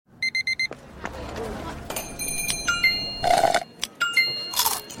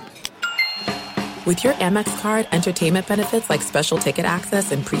With your Amex card, entertainment benefits like special ticket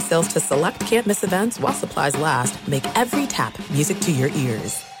access and pre-sales to select can't-miss events while supplies last make every tap music to your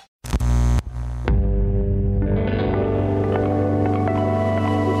ears.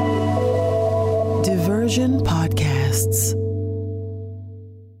 Diversion Podcasts.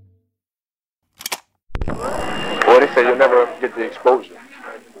 Well, they say you'll never get the exposure.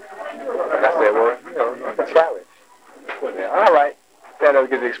 And I said, well, it's a challenge. All right, I'll never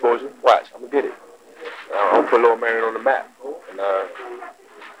get the exposure. Watch, I'm going to get it. I'm going to put Lower Merion on the map. And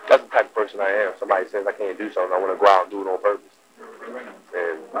that's the type of person I am. Somebody says I can't do something, I want to go out and do it on purpose.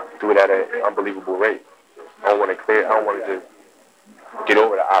 And do it at an unbelievable rate. I don't want to just get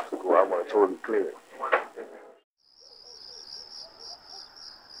over the obstacle. I want to totally clear it.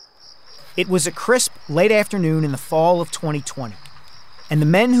 It was a crisp, late afternoon in the fall of 2020, and the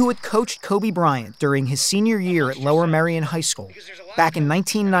men who had coached Kobe Bryant during his senior year at Lower Merion High School back in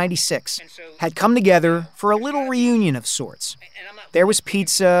 1996 had come together for a little reunion of sorts. There was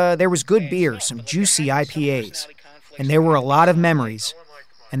pizza, there was good beer, some juicy IPAs, and there were a lot of memories,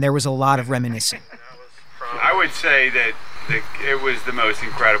 and there was a lot of reminiscing. I would say that it was the most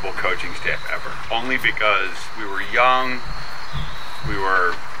incredible coaching staff ever, only because we were young, we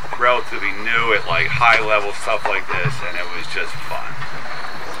were relatively new at like high level stuff like this, and it was just fun.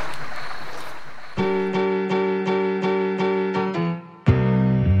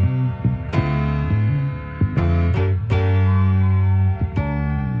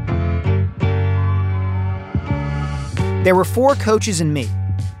 There were 4 coaches and me.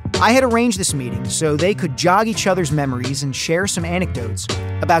 I had arranged this meeting so they could jog each other's memories and share some anecdotes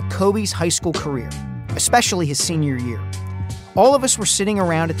about Kobe's high school career, especially his senior year. All of us were sitting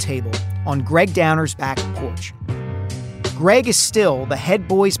around a table on Greg Downer's back porch. Greg is still the head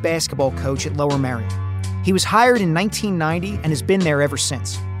boys basketball coach at Lower Merion. He was hired in 1990 and has been there ever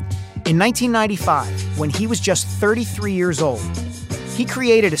since. In 1995, when he was just 33 years old, he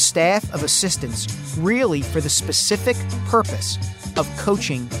created a staff of assistants really for the specific purpose of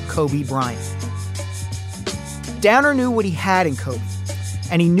coaching Kobe Bryant. Downer knew what he had in Kobe,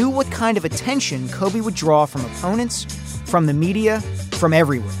 and he knew what kind of attention Kobe would draw from opponents, from the media, from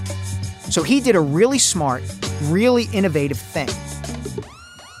everywhere. So he did a really smart, really innovative thing.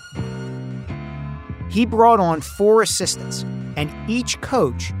 He brought on 4 assistants, and each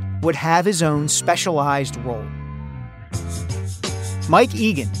coach would have his own specialized role. Mike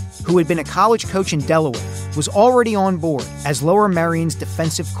Egan, who had been a college coach in Delaware, was already on board as Lower Merion's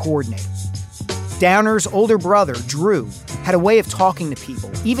defensive coordinator. Downer's older brother, Drew, had a way of talking to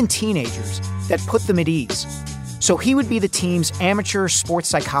people, even teenagers, that put them at ease. So he would be the team's amateur sports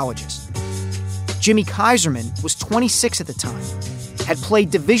psychologist. Jimmy Kaiserman was 26 at the time, had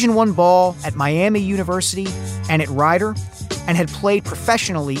played Division I ball at Miami University and at Rider, and had played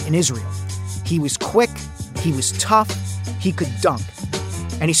professionally in Israel. He was quick, he was tough, he could dunk.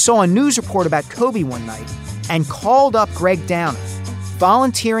 And he saw a news report about Kobe one night and called up Greg Downer,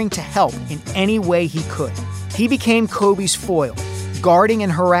 volunteering to help in any way he could. He became Kobe's foil, guarding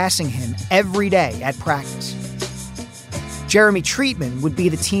and harassing him every day at practice. Jeremy Treatman would be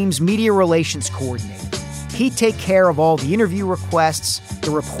the team's media relations coordinator. He'd take care of all the interview requests,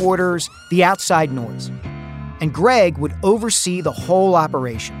 the reporters, the outside noise. And Greg would oversee the whole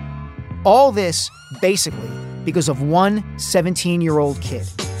operation. All this, basically, because of one 17-year-old kid.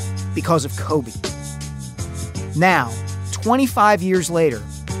 Because of Kobe. Now, 25 years later,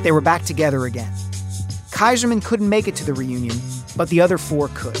 they were back together again. Kaiserman couldn't make it to the reunion, but the other 4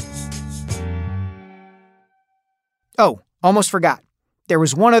 could. Oh, almost forgot. There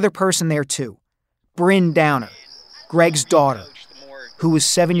was one other person there too. Bryn Downer, Greg's daughter, who was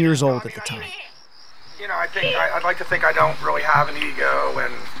 7 years old at the time. I'd like to think I don't really have an ego,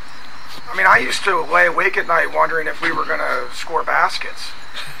 and I used to lay awake at night wondering if we were going to score baskets.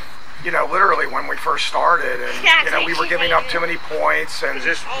 Literally when we first started, and we were giving up too many points. And is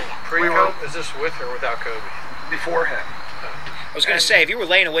this is this with or without Kobe? Before him. I was going to say, if you were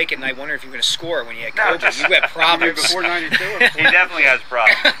laying awake at night wondering if you were going to score when you had Kobe, you had problems. Before 92? He definitely has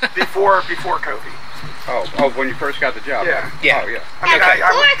problems. Before Kobe. Oh, when you first got the job? Yeah. Yeah. Oh, yeah.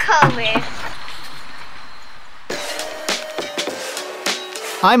 Before Kobe.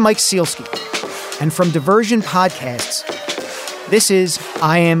 I'm Mike Sealski, and from Diversion Podcasts, this is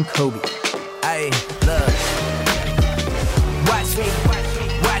I Am Kobe. Hey, look. Watch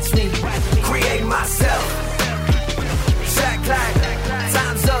me, create myself. Shot clock,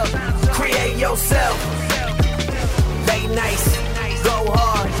 time's up, create yourself. Late nights, go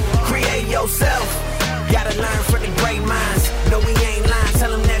hard, create yourself. Gotta learn from the great minds. No, we ain't lying, tell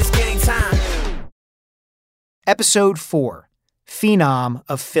them that it's game time. Episode 4, Phenom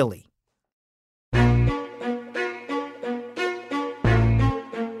of Philly.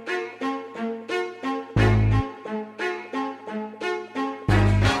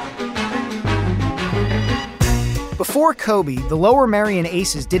 Before Kobe, the Lower Merion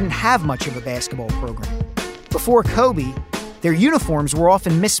Aces didn't have much of a basketball program. Before Kobe, their uniforms were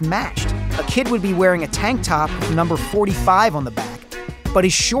often mismatched. A kid would be wearing a tank top with number 45 on the back, but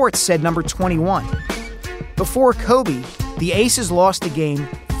his shorts said number 21. Before Kobe, the Aces lost the game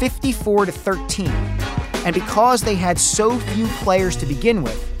 54-13. And because they had so few players to begin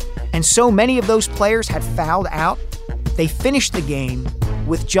with, and so many of those players had fouled out, they finished the game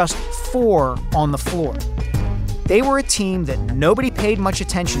with just 4 on the floor. They were a team that nobody paid much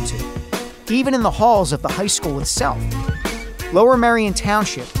attention to, even in the halls of the high school itself. Lower Merion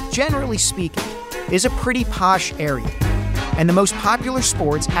Township, generally speaking, is a pretty posh area, and the most popular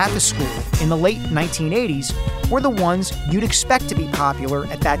sports at the school in the late 1980s were the ones you'd expect to be popular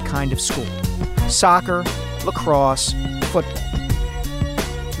at that kind of school: soccer, lacrosse, football.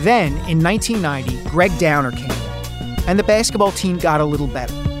 Then, in 1990, Greg Downer came along, and the basketball team got a little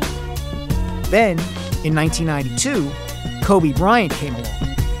better. Then, in 1992, Kobe Bryant came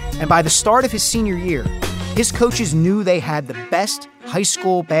along, and by the start of his senior year, his coaches knew they had the best high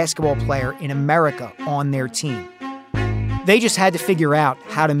school basketball player in America on their team. They just had to figure out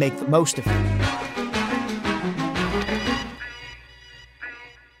how to make the most of it.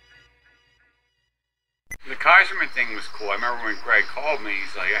 The Kaiserman thing was cool. I remember when Greg called me,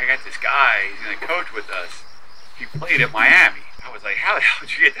 he's like, I got this guy, he's going to coach with us. He played at Miami. I was like, how the hell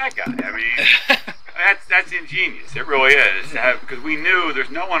did you get that guy? I mean, that's ingenious. It really is. Because we knew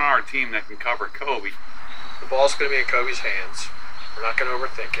there's no one on our team that can cover Kobe. The ball's going to be in Kobe's hands. We're not going to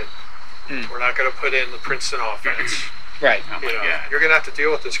overthink it. We're not going to put in the Princeton offense. Right. You're going to have to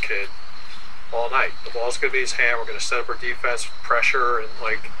deal with this kid all night. The ball's going to be in his hand. We're going to set up our defense, pressure, and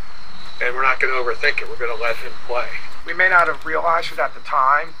we're not going to overthink it. We're going to let him play. We may not have realized it at the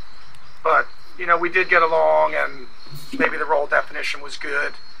time, but we did get along, and maybe the role definition was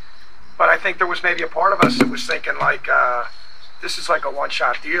good. But I think there was maybe a part of us that was thinking this is like a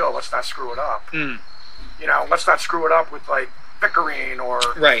one-shot deal. Let's not screw it up. Let's not screw it up with bickering or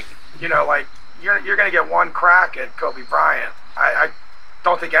right. You're going to get one crack at Kobe Bryant. I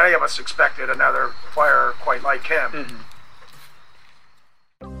don't think any of us expected another player quite like him. Mm-hmm.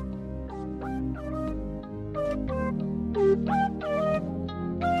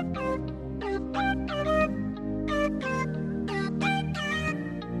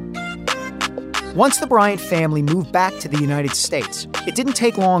 Once the Bryant family moved back to the United States, it didn't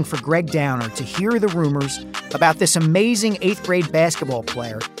take long for Greg Downer to hear the rumors about this amazing 8th grade basketball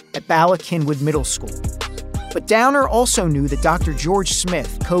player at Bala Cynwyd Middle School. But Downer also knew that Dr. George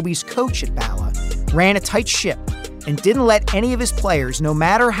Smith, Kobe's coach at Bala, ran a tight ship and didn't let any of his players, no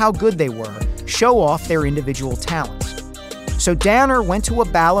matter how good they were, show off their individual talents. So Downer went to a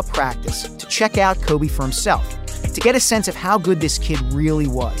Bala practice to check out Kobe for himself, to get a sense of how good this kid really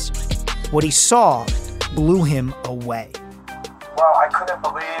was. What he saw blew him away. Well, I couldn't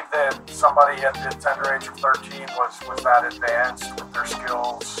believe that somebody at the tender age of 13 was that advanced with their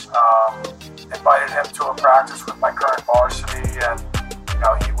skills. Invited him to a practice with my current varsity, and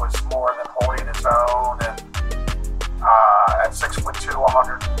he was more than holding his own. And at 6'2",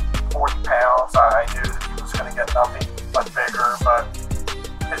 140 pounds, I knew that he was going to get nothing but bigger. But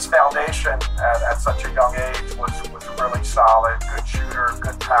his foundation at such a young age was really solid. Good shooter,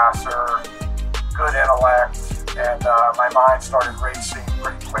 good passer, good intellect, and my mind started racing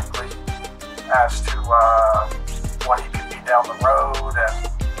pretty quickly as to what he could be down the road.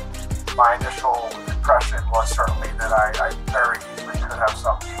 And my initial impression was certainly that I very easily could have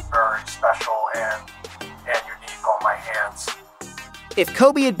something very special and unique on my hands. If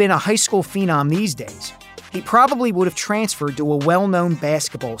Kobe had been a high school phenom these days, he probably would have transferred to a well-known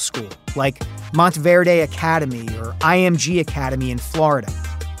basketball school like Monteverde Academy or IMG Academy in Florida,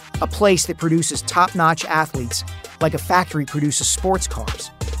 a place that produces top-notch athletes like a factory produces sports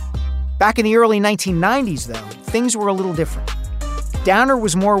cars. Back in the early 1990s, though, things were a little different. Downer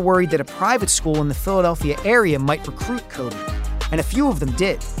was more worried that a private school in the Philadelphia area might recruit Kobe, and a few of them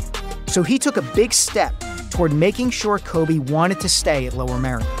did. So he took a big step toward making sure Kobe wanted to stay at Lower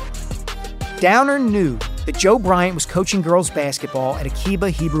Merion. Downer knew that Joe Bryant was coaching girls basketball at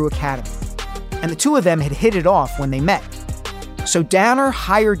Akiba Hebrew Academy, and the two of them had hit it off when they met. So Downer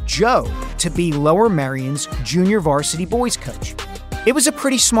hired Joe to be Lower Merion's junior varsity boys coach. It was a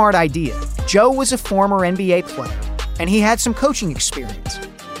pretty smart idea. Joe was a former NBA player, and he had some coaching experience.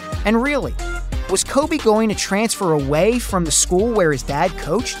 And really, was Kobe going to transfer away from the school where his dad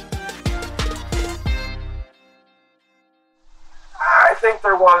coached? I think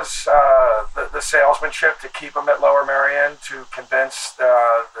there was the salesmanship to keep him at Lower Merion, to convince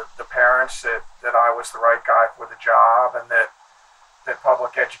the parents that I was the right guy for the job, and that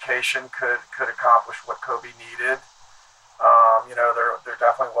public education could accomplish what Kobe needed. There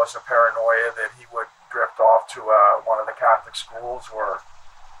definitely was a paranoia that he would drift off to one of the Catholic schools where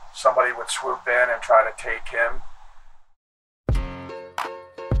somebody would swoop in and try to take him.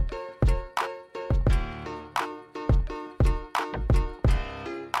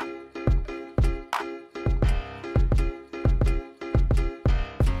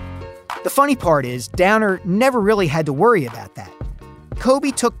 The funny part is, Downer never really had to worry about that.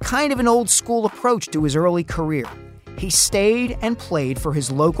 Kobe took kind of an old-school approach to his early career. He stayed and played for his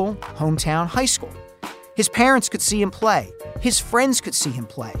local, hometown high school. His parents could see him play. His friends could see him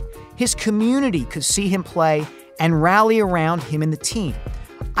play. His community could see him play and rally around him and the team.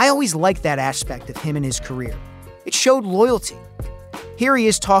 I always liked that aspect of him and his career. It showed loyalty. Here he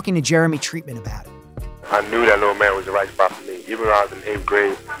is talking to Jeremy Treatman about it. I knew that little man was the right spot for me. Even when I was in 8th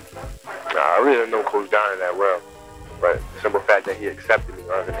grade, I really didn't know Coach Downer that well. But the simple fact that he accepted me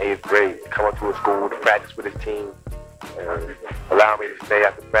when I was in 8th grade, coming to a school to practice with his team, and allow me to stay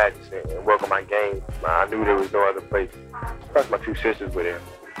after practice and work on my game. I knew there was no other place. Plus my 2 sisters were there.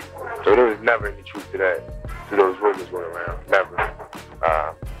 So there was never any truth to that, to those rumors going around. Never.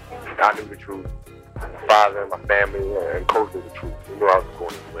 I knew the truth. My father and my family and Coach knew the truth. They knew I was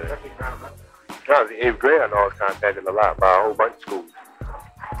going anywhere. When I was in 8th grade, I know I was contacted a lot by a whole bunch of schools.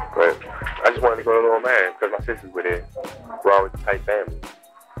 But I just wanted to go to Little Man because my sisters were there. We're always a tight family.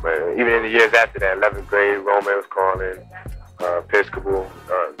 But even in the years after that, 11th grade, Roman was calling, Episcopal,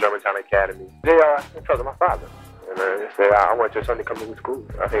 Germantown Academy. They talked to my father. And they said, I want your son to come to the school.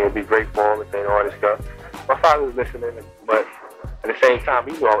 I think it'd be great for him and saying all this stuff. My father was listening, but at the same time,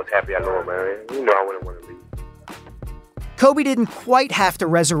 he knew I was happy at Little Man. He knew I wouldn't want to leave. Kobe didn't quite have to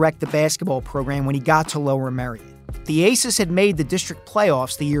resurrect the basketball program when he got to Lower Merion. The Aces had made the district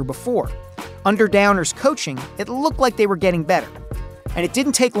playoffs the year before. Under Downer's coaching, it looked like they were getting better. And it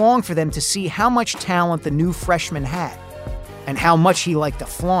didn't take long for them to see how much talent the new freshman had and how much he liked to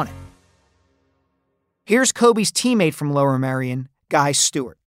flaunt it. Here's Kobe's teammate from Lower Merion, Guy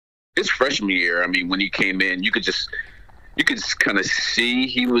Stewart. His freshman year, when he came in, you could just kind of see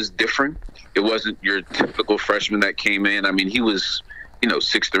he was different. It wasn't your typical freshman that came in. He was,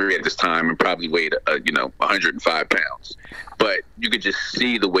 6'3" at this time and probably weighed, 105 pounds. But you could just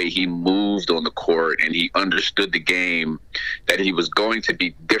see the way he moved on the court and he understood the game, that he was going to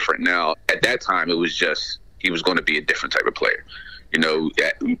be different. Now, at that time, it was just he was going to be a different type of player.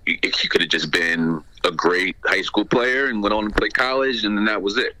 He could have just been a great high school player and went on to play college, and then that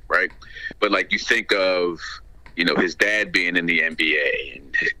was it, right? But, you think of, his dad being in the NBA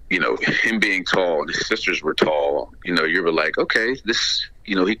and, him being tall and his sisters were tall, you were like, okay, this,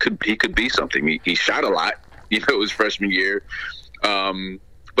 he could be something. He shot a lot, his freshman year.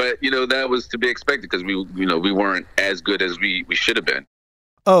 But, that was to be expected because we weren't as good as we should have been.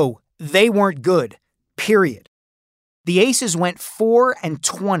 Oh, they weren't good, period. The Aces went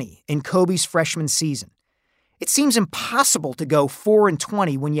 4-20 in Kobe's freshman season. It seems impossible to go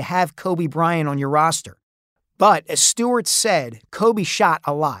 4-20 when you have Kobe Bryant on your roster. But as Stewart said, Kobe shot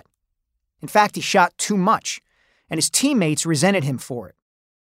a lot. In fact, he shot too much, and his teammates resented him for it.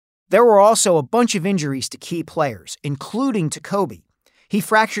 There were also a bunch of injuries to key players, including to Kobe. He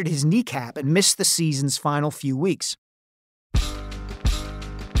fractured his kneecap and missed the season's final few weeks.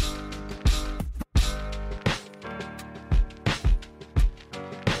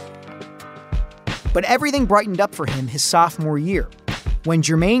 But everything brightened up for him his sophomore year, when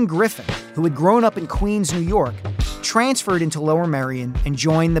Jermaine Griffin, who had grown up in Queens, New York, transferred into Lower Merion and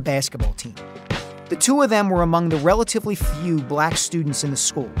joined the basketball team. The two of them were among the relatively few black students in the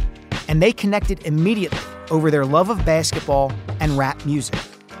school, and they connected immediately over their love of basketball and rap music.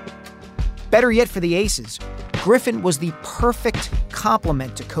 Better yet for the Aces, Griffin was the perfect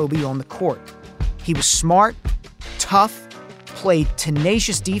complement to Kobe on the court. He was smart, tough, played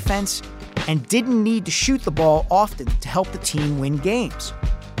tenacious defense, and didn't need to shoot the ball often to help the team win games.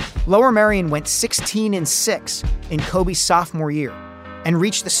 Lower Merion went 16-6 in Kobe's sophomore year and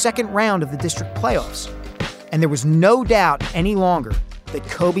reached the second round of the district playoffs. And there was no doubt any longer that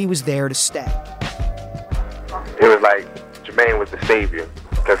Kobe was there to stay. It was like Jermaine was the savior,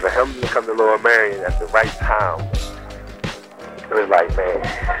 because for him to come to Lower Merion at the right time, it was like,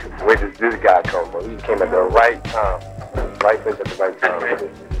 man, where does this guy come from? He came at the right time, right place at the right time.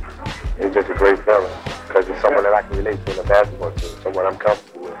 It's just a great feeling because it's someone that I can relate to in the basketball team, someone I'm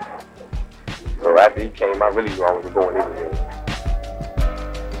comfortable with. So after he came, I really knew I wasn't going anywhere.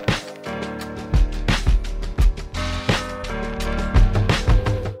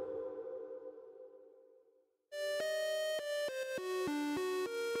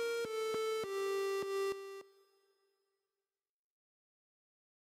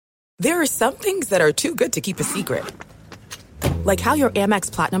 There are some things that are too good to keep a secret. Like how your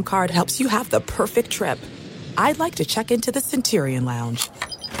Amex Platinum card helps you have the perfect trip. I'd like to check into the Centurion Lounge.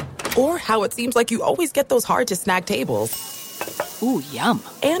 Or how it seems like you always get those hard-to-snag tables. Ooh, yum.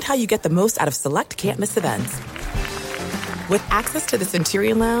 And how you get the most out of select can't-miss events. With access to the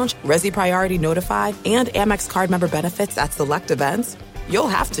Centurion Lounge, Resi Priority Notified, and Amex card member benefits at select events, you'll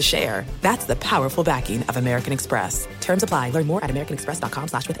have to share. That's the powerful backing of American Express. Terms apply. Learn more at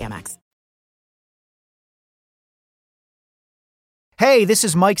americanexpress.com/withAmex. Hey, this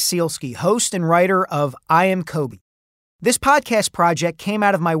is Mike Sealski, host and writer of I Am Kobe. This podcast project came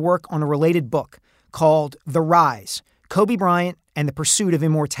out of my work on a related book called The Rise, Kobe Bryant and the Pursuit of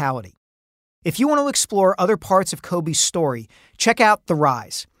Immortality. If you want to explore other parts of Kobe's story, check out The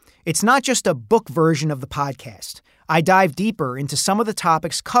Rise. It's not just a book version of the podcast. I dive deeper into some of the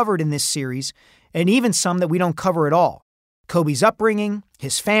topics covered in this series, and even some that we don't cover at all. Kobe's upbringing,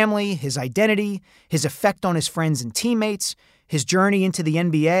 his family, his identity, his effect on his friends and teammates, his journey into the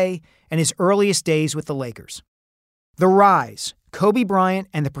NBA, and his earliest days with the Lakers. The Rise, Kobe Bryant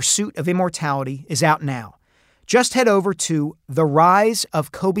and the Pursuit of Immortality is out now. Just head over to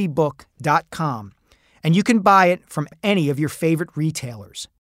theriseofkobebook.com and you can buy it from any of your favorite retailers.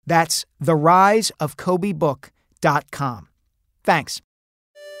 That's theriseofkobebook.com. Thanks.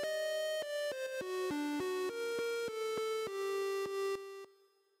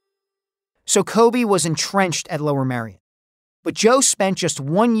 So Kobe was entrenched at Lower Merion. But Joe spent just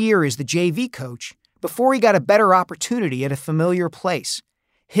 1 year as the JV coach before he got a better opportunity at a familiar place,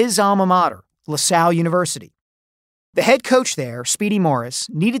 his alma mater, LaSalle University. The head coach there, Speedy Morris,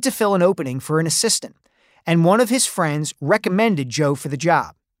 needed to fill an opening for an assistant, and one of his friends recommended Joe for the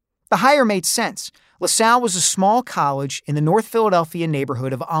job. The hire made sense. LaSalle was a small college in the North Philadelphia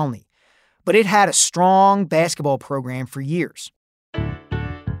neighborhood of Olney, but it had a strong basketball program for years.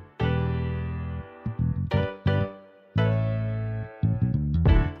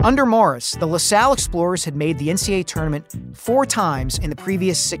 Under Morris, the LaSalle Explorers had made the NCAA tournament 4 times in the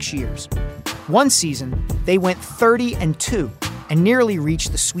previous 6 years. One season, they went 30-2 and nearly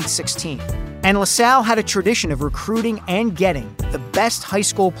reached the Sweet 16. And LaSalle had a tradition of recruiting and getting the best high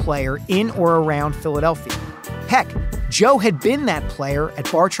school player in or around Philadelphia. Heck, Joe had been that player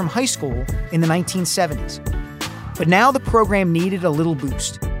at Bartram High School in the 1970s. But now the program needed a little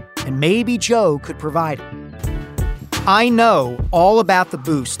boost, and maybe Joe could provide it. I know all about the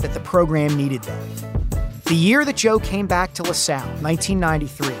boost that the program needed then. The year that Joe came back to LaSalle,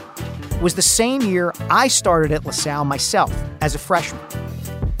 1993, was the same year I started at LaSalle myself as a freshman.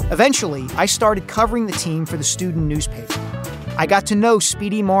 Eventually, I started covering the team for the student newspaper. I got to know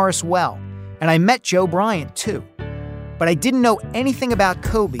Speedy Morris well, and I met Joe Bryant too. But I didn't know anything about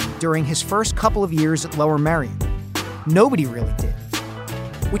Kobe during his first couple of years at Lower Merion. Nobody really did.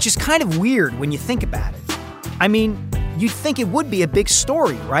 Which is kind of weird when you think about it. I mean, you'd think it would be a big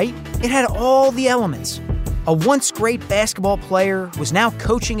story, right? It had all the elements. A once great basketball player was now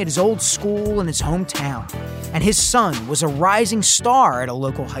coaching at his old school in his hometown, and his son was a rising star at a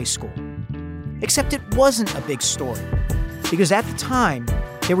local high school. Except it wasn't a big story, because at the time,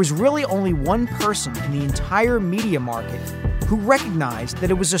 there was really only one person in the entire media market who recognized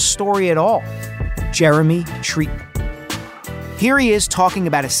that it was a story at all: Jeremy Treatman. Here he is talking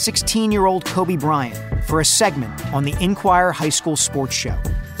about a 16-year-old Kobe Bryant for a segment on the Inquirer High School Sports Show.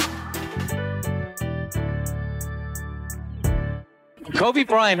 Kobe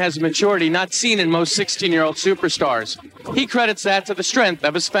Bryant has a maturity not seen in most 16-year-old superstars. He credits that to the strength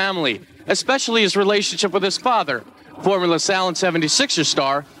of his family, especially his relationship with his father, former LaSalle and 76ers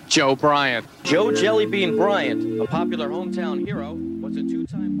star Joe Bryant. Joe Jellybean Bryant, a popular hometown hero, was a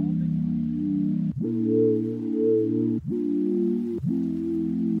two-time Hall.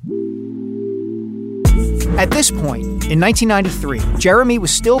 At this point, in 1993, Jeremy was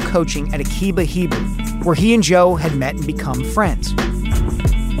still coaching at Akiba Hebrew, where he and Joe had met and become friends.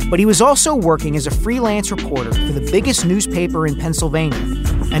 But he was also working as a freelance reporter for the biggest newspaper in Pennsylvania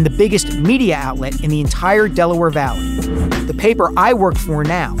and the biggest media outlet in the entire Delaware Valley, the paper I work for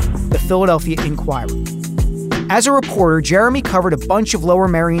now, the Philadelphia Inquirer. As a reporter, Jeremy covered a bunch of Lower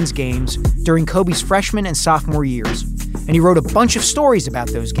Merion's games during Kobe's freshman and sophomore years, and he wrote a bunch of stories about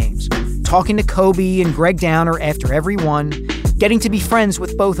those games, talking to Kobe and Greg Downer after every one, getting to be friends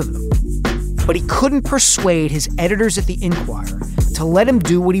with both of them. But he couldn't persuade his editors at the Inquirer to let him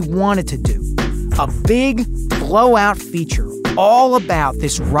do what he wanted to do, a big blowout feature all about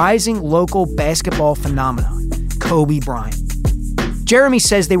this rising local basketball phenomenon, Kobe Bryant. Jeremy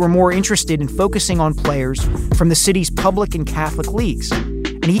says they were more interested in focusing on players from the city's public and Catholic leagues,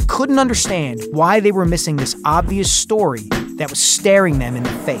 and he couldn't understand why they were missing this obvious story that was staring them in the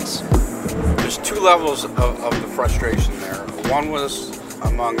face. There's two levels of the frustration there. One was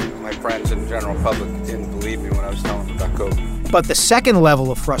among my friends in the general public who didn't believe me when I was telling them about Kobe. But the second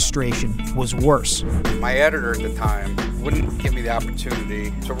level of frustration was worse. My editor at the time wouldn't give me the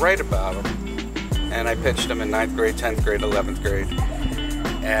opportunity to write about him. And I pitched him in 9th grade, 10th grade, 11th grade.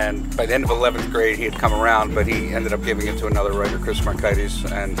 And by the end of 11th grade, he had come around, but he ended up giving it to another writer, Chris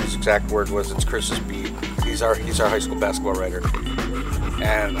Markides, and his exact word was, "It's Chris's beat. He's our high school basketball writer."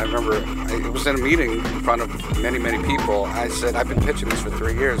 And I remember it was in a meeting in front of many, many people. I said, "I've been pitching this for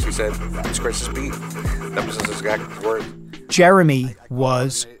 3 years." He said, "It's Chris's beat." That was his exact word. Jeremy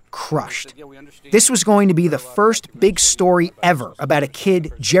was crushed. This was going to be the first big story ever about a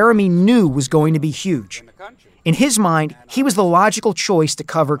kid Jeremy knew was going to be huge. In his mind, he was the logical choice to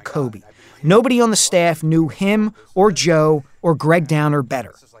cover Kobe. Nobody on the staff knew him or Joe or Greg Downer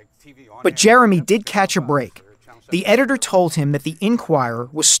better. But Jeremy did catch a break. The editor told him that the Inquirer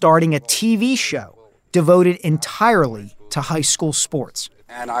was starting a TV show devoted entirely to high school sports.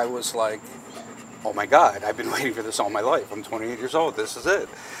 And I was like, oh my God, I've been waiting for this all my life. I'm 28 years old. This is it.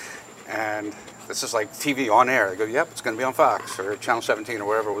 And this is like TV on air. I go, yep, it's going to be on Fox or Channel 17 or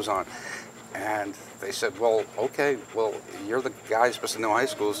wherever it was on. And they said, well, okay, well, you're the guy supposed to know high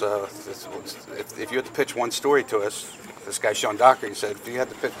schools. If you had to pitch one story to us, this guy, Sean Docker, he said, if you had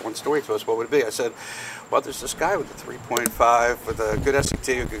to pitch one story to us, what would it be? I said, well, there's this guy with a 3.5, with a good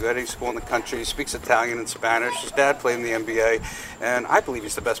SAT, who could go to any school in the country. He speaks Italian and Spanish. His dad played in the NBA, and I believe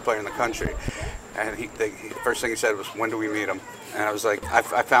he's the best player in the country. And the first thing he said was, when do we meet him? And I was like, I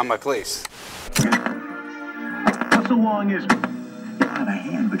found my place. How so long is not a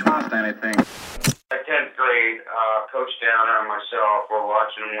hand between anything? At 10th grade, Coach Downer and myself were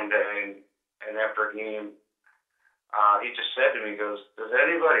watching one day, and after a game, he just said to me, he goes, does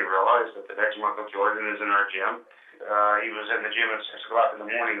anybody realize that the next Michael Jordan is in our gym? He was in the gym at 6 o'clock in the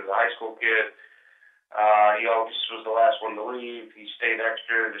morning as a high school kid. He always was the last one to leave. He stayed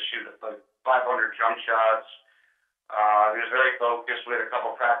extra to shoot like 500 jump shots. He was very focused. We had a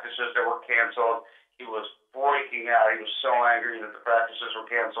couple practices that were canceled. He was freaking out. He was so angry that the practices were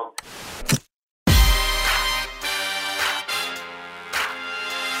canceled.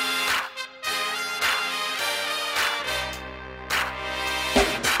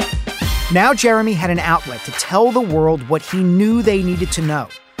 Now Jeremy had an outlet to tell the world what he knew they needed to know.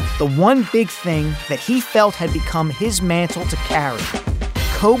 The one big thing that he felt had become his mantle to carry.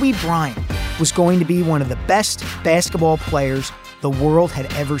 Kobe Bryant was going to be one of the best basketball players the world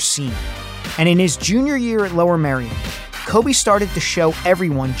had ever seen. And in his junior year at Lower Merion, Kobe started to show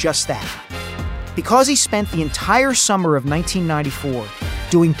everyone just that. Because he spent the entire summer of 1994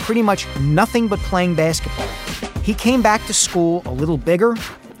 doing pretty much nothing but playing basketball, he came back to school a little bigger,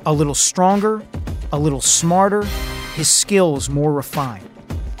 a little stronger, a little smarter, his skills more refined.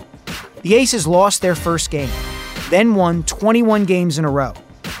 The Aces lost their first game, then won 21 games in a row.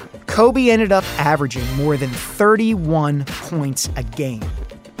 Kobe ended up averaging more than 31 points a game.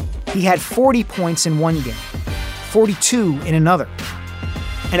 He had 40 points in one game, 42 in another.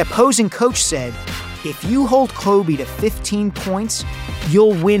 An opposing coach said, if you hold Kobe to 15 points,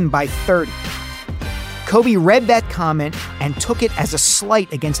 you'll win by 30. Kobe read that comment and took it as a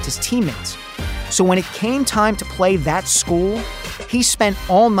slight against his teammates. So when it came time to play that school, he spent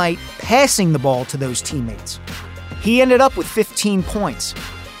all night passing the ball to those teammates. He ended up with 15 points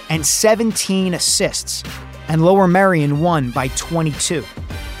and 17 assists, and Lower Merion won by 22.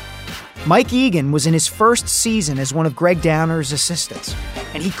 Mike Egan was in his first season as one of Greg Downer's assistants,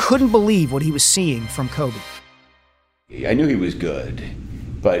 and he couldn't believe what he was seeing from Kobe. I knew he was good,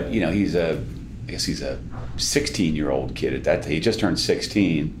 but he's a 16-year-old kid at that time. He just turned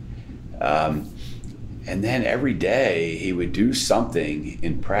 16. And then every day he would do something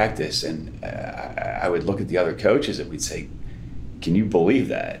in practice, and I would look at the other coaches and we'd say, can you believe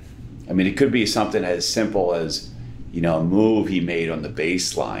that? I mean, it could be something as simple as, a move he made on the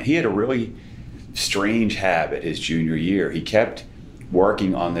baseline. He had a really strange habit his junior year. He kept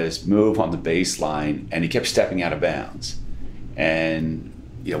working on this move on the baseline, and he kept stepping out of bounds. And,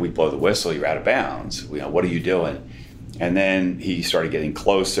 we'd blow the whistle, you're out of bounds. What are you doing? And then he started getting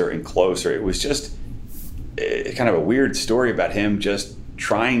closer and closer. It was just kind of a weird story about him just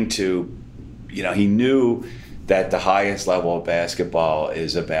trying to, he knew that the highest level of basketball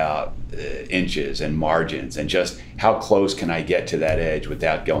is about inches and margins and just how close can I get to that edge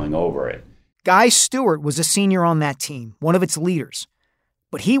without going over it. Guy Stewart was a senior on that team, one of its leaders.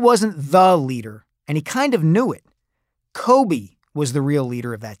 But he wasn't the leader, and he kind of knew it. Kobe was the real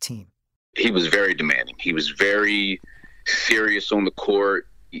leader of that team. He was very demanding. He was very serious on the court.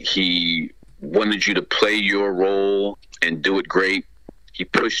 He wanted you to play your role and do it great. He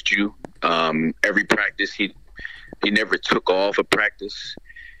pushed you. Every practice, he never took off a practice.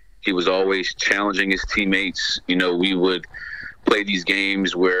 He was always challenging his teammates. We would play these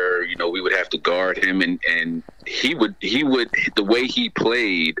games where, we would have to guard him, and he would the way he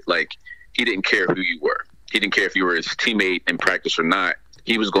played, like, he didn't care who you were. He didn't care if you were his teammate in practice or not.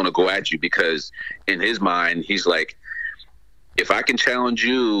 He was going to go at you because in his mind, he's like, if I can challenge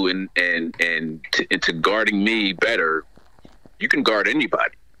you and into guarding me better, you can guard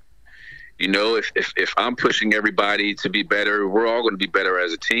anybody. If I'm pushing everybody to be better, we're all going to be better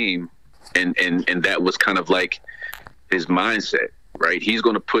as a team. And that was kind of like his mindset, right? He's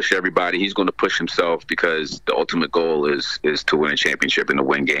going to push everybody. He's going to push himself because the ultimate goal is to win a championship and to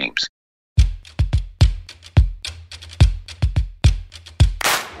win games.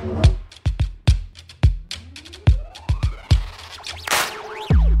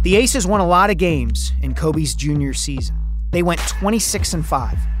 The Aces won a lot of games in Kobe's junior season. They went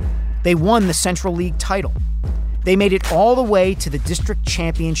 26-5. They won the Central League title. They made it all the way to the district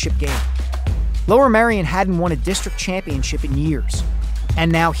championship game. Lower Merion hadn't won a district championship in years.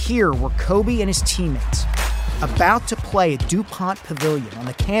 And now here were Kobe and his teammates about to play at DuPont Pavilion on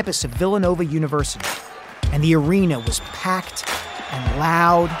the campus of Villanova University. And the arena was packed and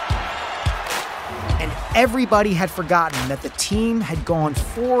loud. And everybody had forgotten that the team had gone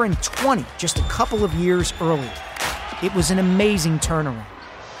 4-20 just a couple of years earlier. It was an amazing turnaround.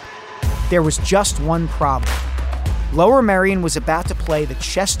 There was just one problem. Lower Merion was about to play the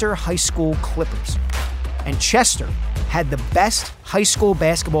Chester High School Clippers. And Chester had the best high school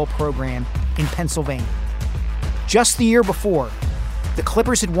basketball program in Pennsylvania. Just the year before, the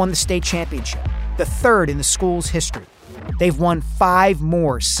Clippers had won the state championship, the third in the school's history. They've won 5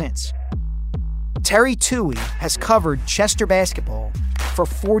 more since. Terry Toohey has covered Chester basketball for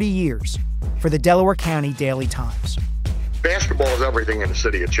 40 years for the Delaware County Daily Times. Basketball is everything in the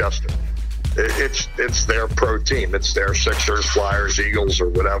city of Chester. It's their pro team. It's their Sixers, Flyers, Eagles, or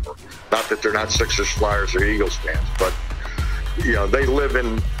whatever. Not that they're not Sixers, Flyers, or Eagles fans, but they live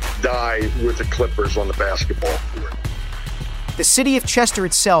and die with the Clippers on the basketball court. The city of Chester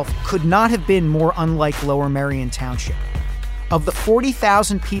itself could not have been more unlike Lower Merion Township. Of the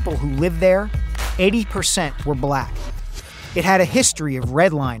 40,000 people who lived there, 80% were black. It had a history of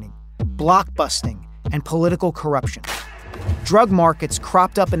redlining, blockbusting, and political corruption. Drug markets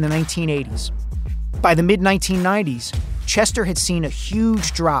cropped up in the 1980s. By the mid-1990s, Chester had seen a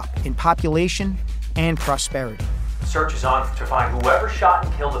huge drop in population and prosperity. Search is on to find whoever shot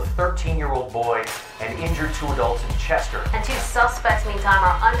and killed a 13-year-old boy and injured 2 adults in Chester. And 2 suspects, meantime,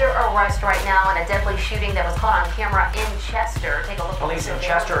 are under arrest right now in a deadly shooting that was caught on camera in Chester. Take a look. Police in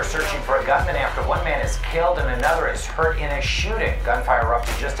Chester are searching for a gunman after one man is killed and another is hurt in a shooting. Gunfire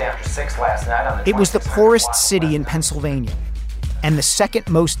erupted just after 6 last night on the It was the poorest city in Pennsylvania and the second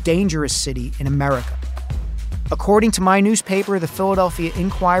most dangerous city in America. According to my newspaper, the Philadelphia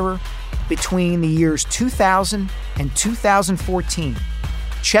Inquirer, between the years 2000 and 2014,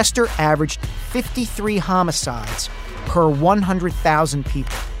 Chester averaged 53 homicides per 100,000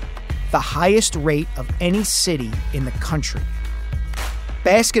 people, the highest rate of any city in the country.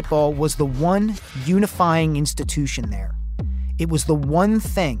 Basketball was the one unifying institution there. It was the one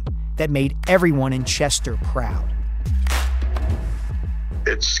thing that made everyone in Chester proud.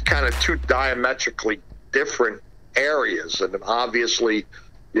 It's kind of 2 diametrically different areas, and obviously,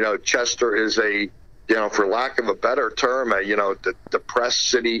 Chester is for lack of a better term, the depressed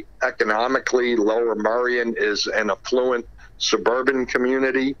city economically. Lower Merion is an affluent suburban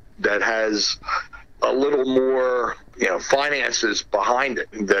community that has a little more, finances behind it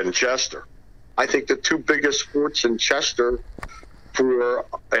than Chester. I think the 2 biggest sports in Chester for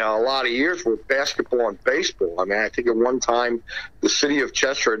a lot of years were basketball and baseball. I mean, I think at one time the city of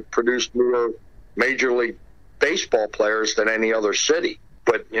Chester had produced more Major League Baseball players than any other city.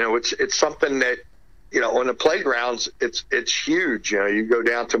 But, it's something that, on the playgrounds, it's huge. You go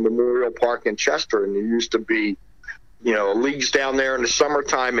down to Memorial Park in Chester, and there used to be, leagues down there in the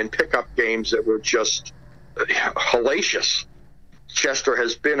summertime and pickup games that were just hellacious. Chester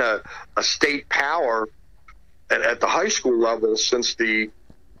has been a state power at the high school level since the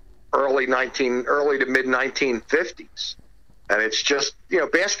early to mid 1950s. And it's just,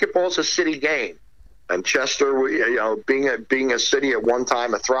 basketball is a city game. And Chester, being a city at one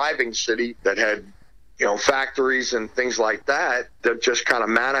time, a thriving city that had, factories and things like that just kind of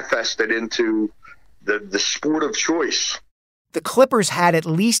manifested into the sport of choice. The Clippers had at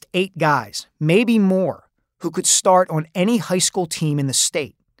least 8 guys, maybe more, who could start on any high school team in the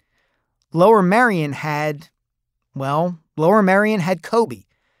state. Lower Merion had Kobe,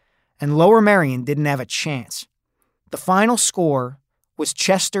 and Lower Merion didn't have a chance. The final score was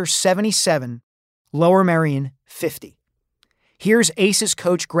Chester 77, Lower Merion 50. Here's Aces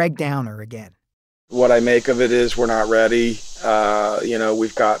coach Greg Downer again. What I make of it is we're not ready.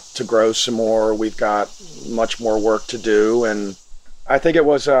 We've got to grow some more. We've got much more work to do. And I think it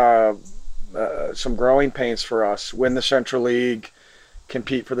was some growing pains for us. Win the Central League,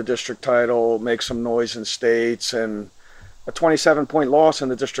 compete for the district title, make some noise in states, and a 27-point loss in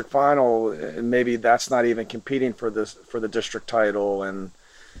the district final, and maybe that's not even competing for the district title. And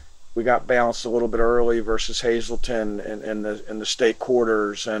we got bounced a little bit early versus Hazleton in the state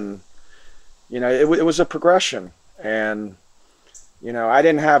quarters, and it was a progression. And I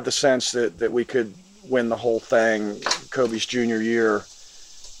didn't have the sense that we could win the whole thing Kobe's junior year,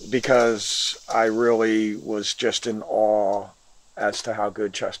 because I really was just in awe as to how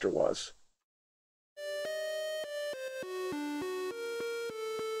good Chester was.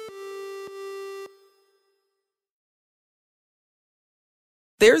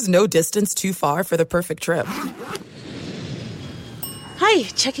 There's no distance too far for the perfect trip. Hi,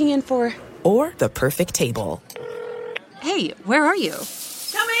 checking in for... Or the perfect table. Hey, where are you?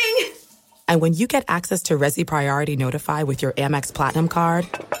 Coming! And when you get access to Resi Priority Notify with your Amex Platinum card...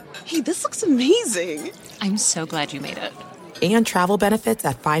 Hey, this looks amazing. I'm so glad you made it. And travel benefits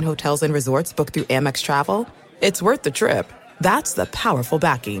at fine hotels and resorts booked through Amex Travel, it's worth the trip. That's the powerful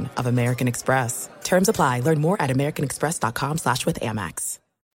backing of American Express. Terms apply. Learn more at americanexpress.com/withAmex.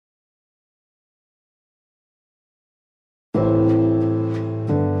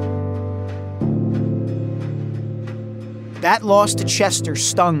 That loss to Chester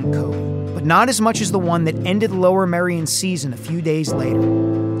stung Kobe, but not as much as the one that ended Lower Merion's season a few days later,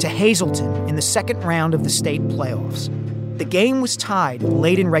 to Hazleton in the second round of the state playoffs. The game was tied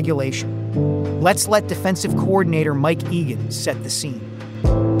late in regulation. Let's let defensive coordinator Mike Egan set the scene.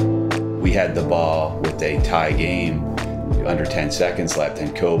 We had the ball with a tie game, under 10 seconds left,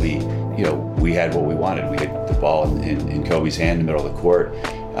 and Kobe, we had what we wanted. We had the ball in Kobe's hand in the middle of the court.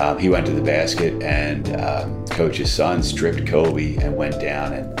 He went to the basket, and Coach's son stripped Kobe and went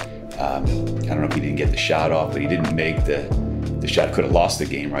down. And I don't know if he didn't get the shot off, but he didn't make the shot. Could have lost the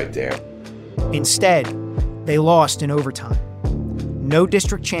game right there. Instead, they lost in overtime. No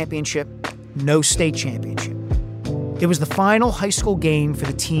district championship, no state championship. It was the final high school game for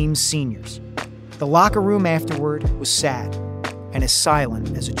the team's seniors. The locker room afterward was sad and as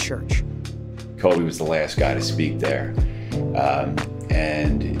silent as a church. Kobe was the last guy to speak there.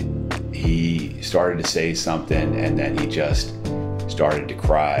 And he started to say something, and then he just started to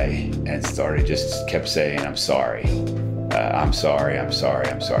cry and kept saying, I'm sorry, I'm sorry, I'm sorry,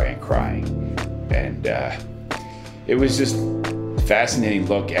 I'm sorry, and crying. And it was just a fascinating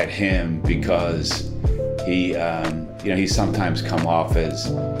look at him, because he sometimes come off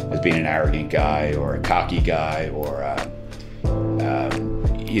as being an arrogant guy or a cocky guy, or a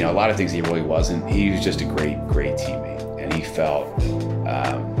lot of things he really wasn't. He was just a great teammate, and he felt,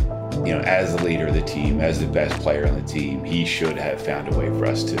 as the leader of the team, as the best player on the team, he should have found a way for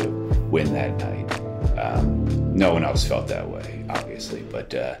us to win that night. No one else felt that way, obviously,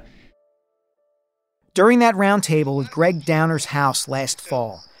 but. During that roundtable at Greg Downer's house last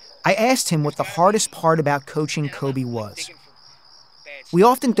fall, I asked him what the hardest part about coaching Kobe was. We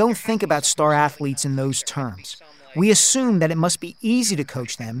often don't think about star athletes in those terms. We assume that it must be easy to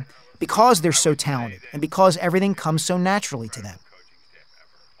coach them because they're so talented and because everything comes so naturally to them.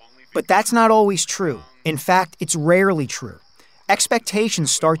 But that's not always true. In fact, it's rarely true.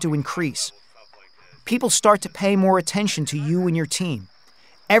 Expectations start to increase. People start to pay more attention to you and your team.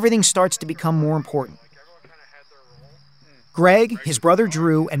 Everything starts to become more important. Greg, his brother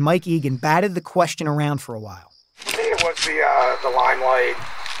Drew, and Mike Egan batted the question around for a while. It was the limelight,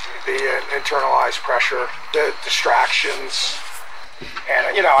 the internalized pressure, the distractions.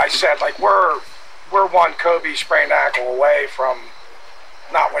 And, I said, we're one Kobe sprained ankle away from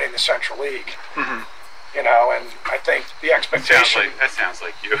not winning the Central League. Mm-hmm. And I think the expectation... That sounds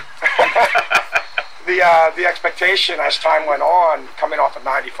like you. The expectation as time went on, coming off of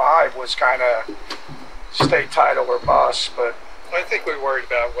 95, was kind of state title or bust. But I think we worried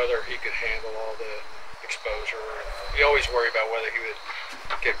about whether he could handle all the exposure. We always worry about whether he would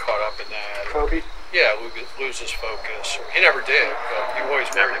get caught up in that. Kobe? Yeah, lose his focus. He never did, but you always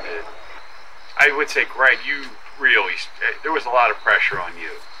worried about it. I would say, Greg, there was a lot of pressure on you.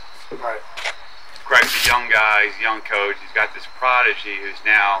 Right. Greg's a young guy, he's a young coach, he's got this prodigy who's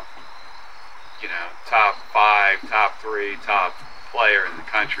now, top 5, top 3, top player in the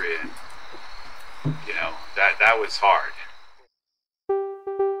country, and, that was hard.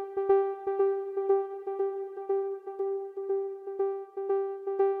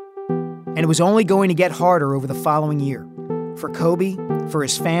 And it was only going to get harder over the following year. For Kobe, for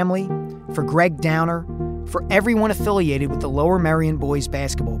his family, for Greg Downer, for everyone affiliated with the Lower Merion boys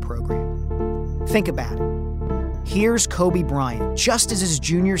basketball program. Think about it. Here's Kobe Bryant, just as his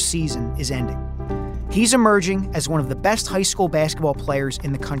junior season is ending. He's emerging as one of the best high school basketball players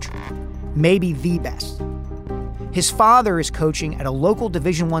in the country, maybe the best. His father is coaching at a local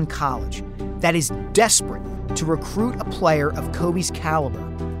Division I college that is desperate to recruit a player of Kobe's caliber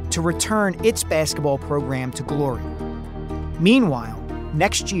to return its basketball program to glory. Meanwhile,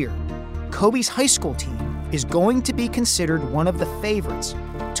 next year, Kobe's high school team is going to be considered one of the favorites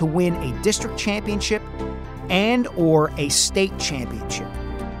to win a district championship and or a state championship,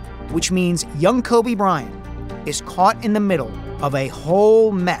 which means young Kobe Bryant is caught in the middle of a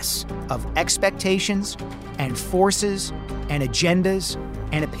whole mess of expectations and forces and agendas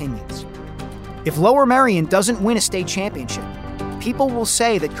and opinions. If Lower Merion doesn't win a state championship, people will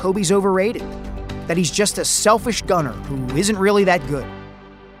say that Kobe's overrated, that he's just a selfish gunner who isn't really that good.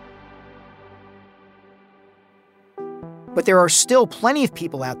 But there are still plenty of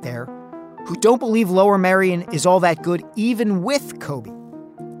people out there who don't believe Lower Merion is all that good even with Kobe.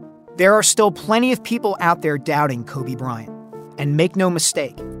 There are still plenty of people out there doubting Kobe Bryant. And make no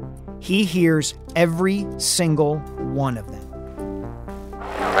mistake, he hears every single one of them.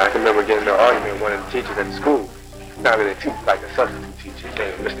 I can remember getting in an argument with one of the teachers at the school. Not really a teacher, like a substitute teacher. His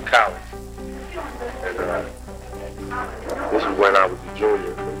name was Mr. Collins. And this was when I was a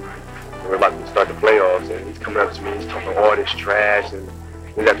junior. We were about to start the playoffs, and he's coming up to me, he's talking all this trash, and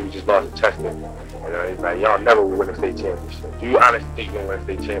he's after we just lost the testing. He's like, y'all never will win a state championship. Do you honestly think you're going to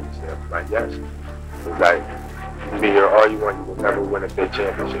win a state championship? I'm like, yes. He's like, you be here all you want, you will never win a state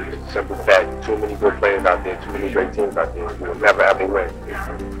championship. It's a simple fact. Too many good players out there, too many great teams out there. You will never ever win.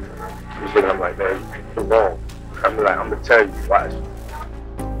 I'm like, man, you're wrong. I'm going to tell you, watch.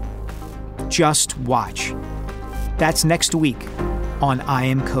 Just watch. That's next week on I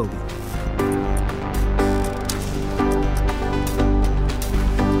Am Kobe.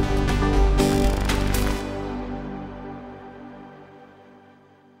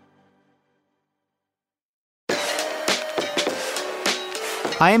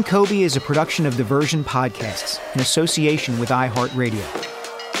 I Am Kobe is a production of Diversion Podcasts in association with iHeartRadio.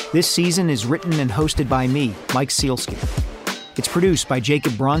 This season is written and hosted by me, Mike Sealski. It's produced by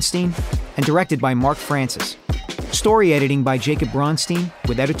Jacob Bronstein and directed by Mark Francis. Story editing by Jacob Bronstein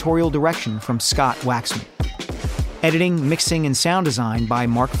with editorial direction from Scott Waxman. Editing, mixing, and sound design by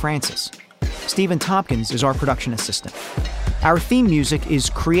Mark Francis. Stephen Tompkins is our production assistant. Our theme music is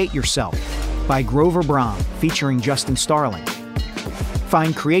Create Yourself by Grover Braun featuring Justin Starling.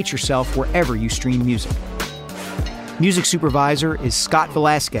 Find Create Yourself wherever you stream music. Music supervisor is Scott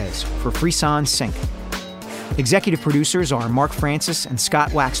Velasquez for Frisson Sync. Executive producers are Mark Francis and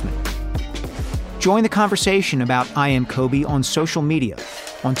Scott Waxman. Join the conversation about I Am Kobe on social media.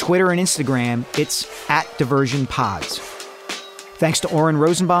 On Twitter and Instagram, it's @DiversionPods. Thanks to Oren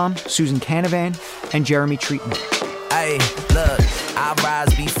Rosenbaum, Susan Canavan, and Jeremy Treatment. Hey, look, I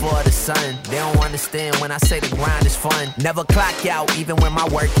rise before the sun. They don't understand when I say the grind is fun. Never clock out even when my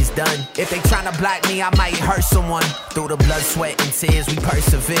work is done. If they tryna block me, I might hurt someone. Through the blood, sweat, and tears, we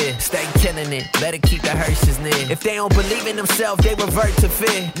persevere. Stay killing it, better keep the hearses near. If they don't believe in themselves, they revert to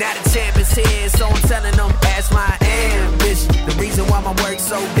fear. Now the champ is here, so I'm telling them, that's my ambition. The reason why my work's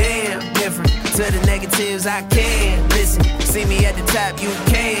so damn different. To the negatives, I can't listen. See me at the top, you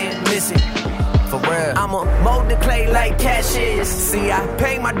can't listen. For real. I'ma mold the clay like cashes. See, I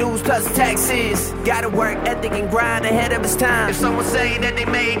pay my dues plus taxes. Gotta work ethic and grind ahead of its time. If someone say that they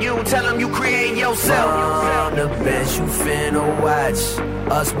made you, tell them you create yourself. On the bench, you finna watch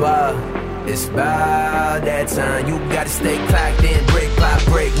us ball. It's about that time. You gotta stay clocked in, brick by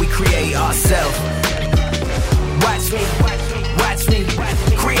brick. We create ourselves. Watch me, watch me,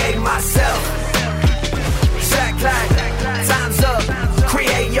 create myself. Shot clock, time's up.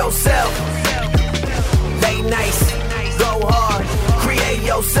 Create yourself. Late nights, go hard, create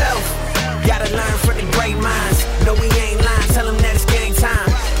yourself. Gotta learn from the great minds. No, we ain't lying, tell them that it's game time.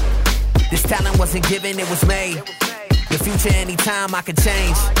 This talent wasn't given, it was made. The future anytime I can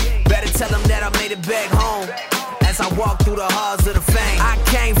change. Better tell them that I made it back home. As I walk through the halls of the fame. I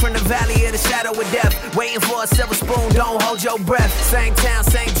came from the valley of the shadow of death. Waiting for a silver spoon, don't hold your breath. Same town,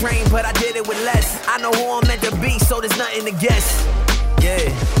 same dream, but I did it with less. I know who I'm meant to be, so there's nothing to guess. Yeah,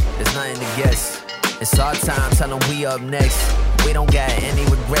 there's nothing to guess. It's our time, tell them we up next. We don't got any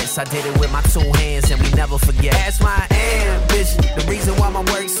regrets. I did it with my 2 hands and we never forget. That's my ambition. The reason why my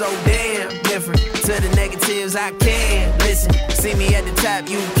work's so damn different. To the negatives, I can't listen. See me at the top,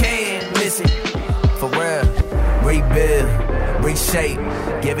 you can't listen. For real, rebuild. reshape.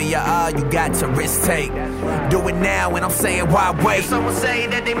 Give it your all, you got to risk take. Do it now, and I'm saying why wait? If someone say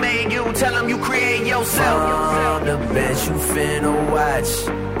that they made you, tell them you create yourself. From the bench, you finna watch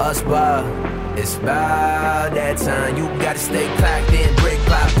us ball. It's about that time. You gotta stay clocked in, brick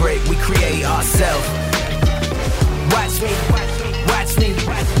by brick. We create ourselves. Watch me,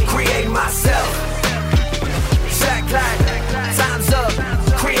 create myself. Shot clock, time's up.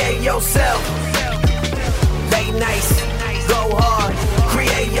 Create yourself. Late nights, go hard.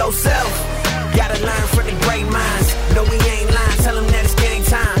 Create yourself. Gotta learn from the great minds. No, we ain't lying. Tell them that it's game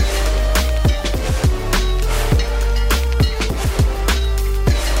time.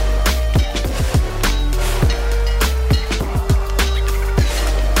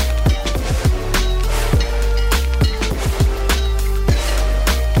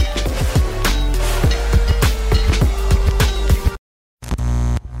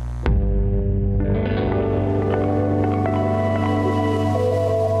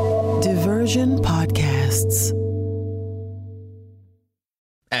 Podcasts.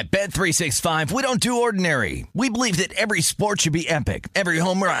 At Bet365, we don't do ordinary. We believe that every sport should be epic. Every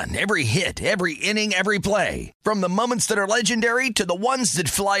home run, every hit, every inning, every play. From the moments that are legendary to the ones that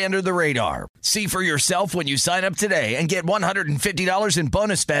fly under the radar. See for yourself when you sign up today and get $150 in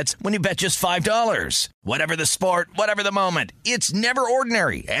bonus bets when you bet just $5. Whatever the sport, whatever the moment, it's never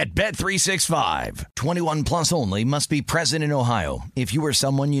ordinary at Bet365. 21 plus only. Must be present in Ohio. If you or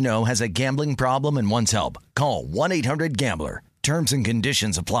someone you know has a gambling problem and wants help, call 1-800-GAMBLER. Terms and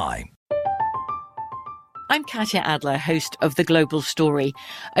conditions apply. I'm Katya Adler, host of The Global Story.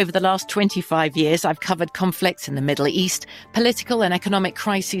 Over the last 25 years, I've covered conflicts in the Middle East, political and economic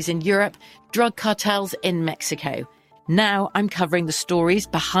crises in Europe, drug cartels in Mexico. Now I'm covering the stories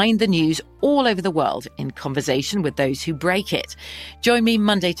behind the news all over the world in conversation with those who break it. Join me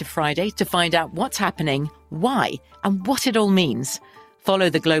Monday to Friday to find out what's happening, why, and what it all means.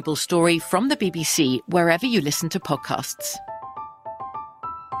 Follow The Global Story from the BBC wherever you listen to podcasts.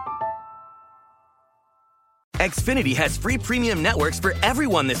 Xfinity has free premium networks for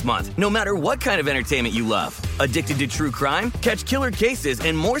everyone this month, no matter what kind of entertainment you love. Addicted to true crime? Catch killer cases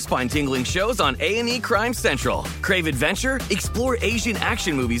and more spine-tingling shows on A&E Crime Central. Crave adventure? Explore Asian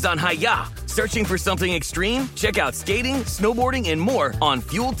action movies on Hi-Ya. Searching for something extreme? Check out skating, snowboarding, and more on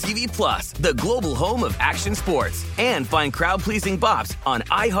Fuel TV Plus, the global home of action sports. And find crowd-pleasing bops on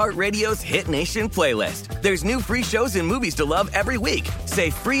iHeartRadio's Hit Nation playlist. There's new free shows and movies to love every week. Say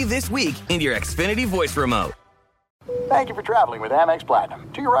free this week in your Xfinity voice remote. Thank you for traveling with Amex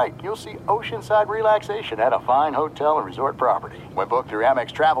Platinum. To your right, you'll see oceanside relaxation at a fine hotel and resort property. When booked through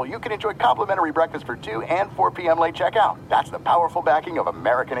Amex Travel, you can enjoy complimentary breakfast for 2 and 4 p.m. late checkout. That's the powerful backing of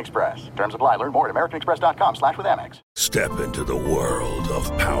American Express. Terms apply. Learn more at americanexpress.com/withAmex. Step into the world of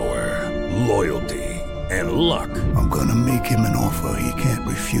power, loyalty, and luck. I'm gonna make him an offer he can't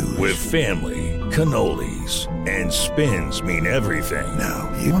refuse. With family, cannolis, and spins mean everything. Now,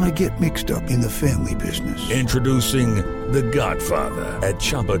 you wanna get mixed up in the family business. Introducing The Godfather at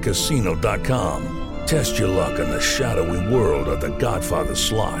ChumbaCasino.com. Test your luck in the shadowy world of The Godfather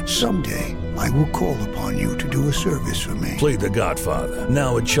slot. Someday, I will call upon you to do a service for me. Play The Godfather,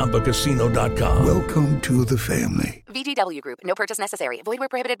 now at ChumbaCasino.com. Welcome to the family. VGW Group. No purchase necessary. Void where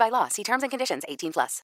prohibited by law. See terms and conditions. 18+.